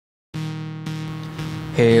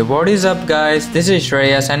Hey, what is up guys, this is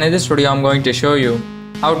Shreyas and in this video I'm going to show you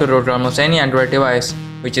how to root almost any Android device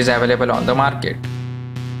which is available on the market.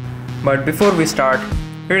 But before we start,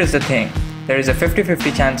 here is the thing, there is a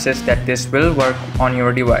 50-50 chances that this will work on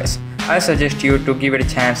your device. I suggest you to give it a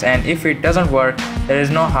chance, and if it doesn't work, there is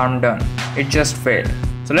no harm done, it just failed.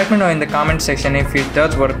 So let me know in the comment section if it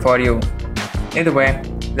does work for you. Either way,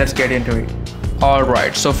 let's get into it.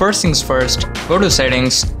 Alright, so first things first, go to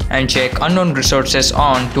settings and check unknown resources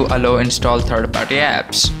on to allow install third-party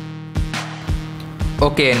apps.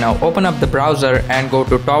 Okay, now open up the browser and go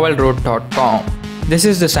to towelroot.com. This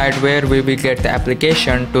is the site where we will get the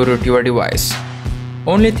application to root your device.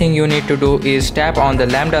 Only thing you need to do is tap on the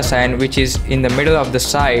lambda sign which is in the middle of the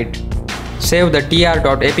site, save the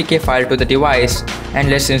tr.apk file to the device, and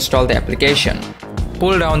let's install the application.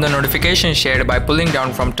 Pull down the notification shade by pulling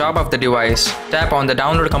down from top of the device, tap on the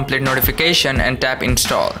download complete notification and tap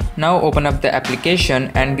install. Now open up the application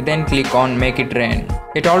and then click on make it rain.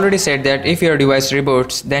 It already said that if your device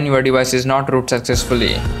reboots, then your device is not root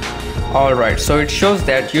successfully. Alright, so it shows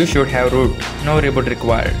that you should have root, no reboot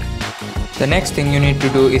required. The next thing you need to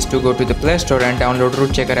do is to go to the Play Store and download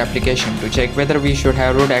Root Checker application to check whether we should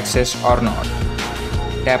have root access or not.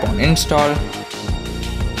 Tap on install.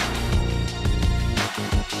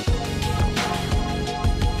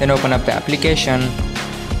 Then open up the application.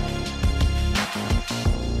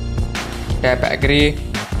 Tap agree.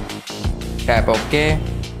 Tap OK.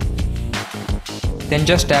 Then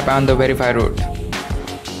just tap on the verify root.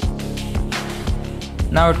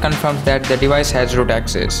 Now it confirms that the device has root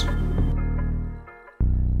access.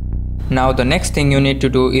 Now the next thing you need to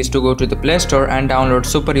do is to go to the Play Store and download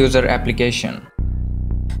Super User application.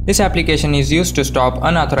 This application is used to stop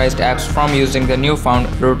unauthorized apps from using the newfound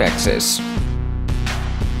root access.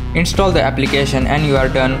 Install the application and you are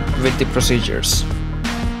done with the procedures.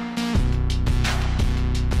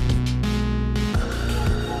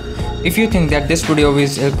 If you think that this video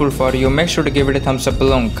is helpful for you, make sure to give it a thumbs up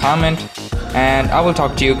below and comment, and I will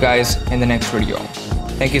talk to you guys in the next video.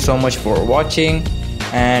 Thank you so much for watching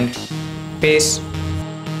and peace.